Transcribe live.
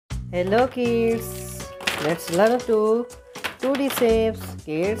Hello kids, let's learn to 2D shapes.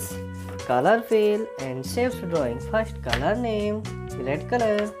 Kids, colorful and shapes drawing. First color name, red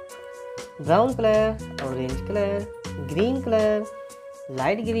color, brown color, orange color, green color,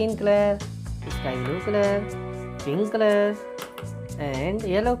 light green color, sky blue color, pink color and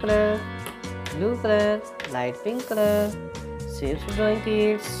yellow color, blue color, light pink color. Shapes drawing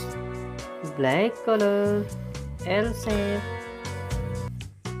kids, black color, L shape,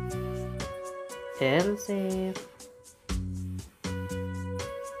 L shape,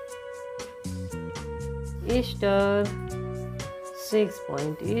 star,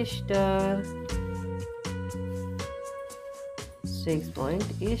 6-point star, 6-point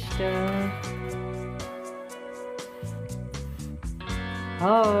star,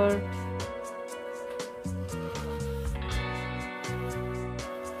 heart,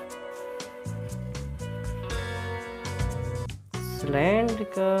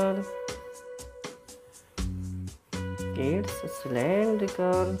 cylindrical, kids,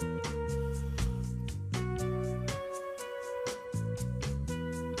 cylindrical,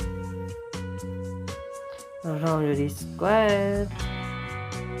 rounded square,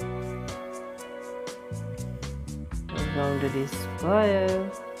 rounded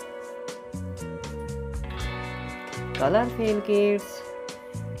square, colorful kids,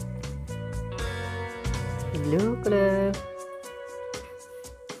 blue color,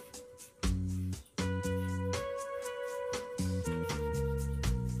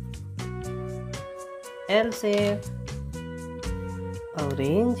 L shape,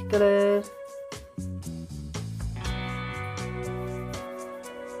 orange color,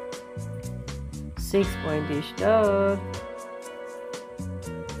 six-point star,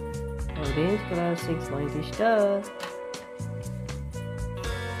 orange color, 6-point star,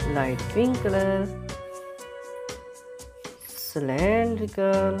 light pink color,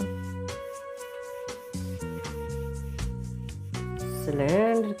 cylindrical,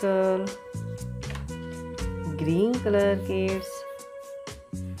 cylindrical, green color kids,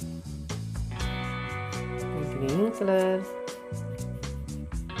 green color,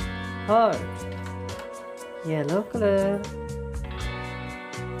 heart, yellow color,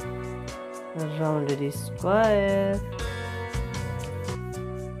 rounded square,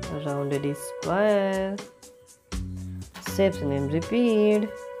 rounded square, shapes name repeat,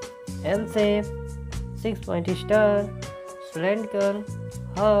 L shape, 6-point star, cylindrical,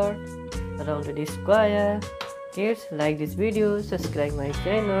 heart, rounded square. Kids, like this video, subscribe my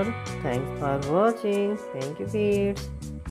channel. Thanks for watching. Thank you kids.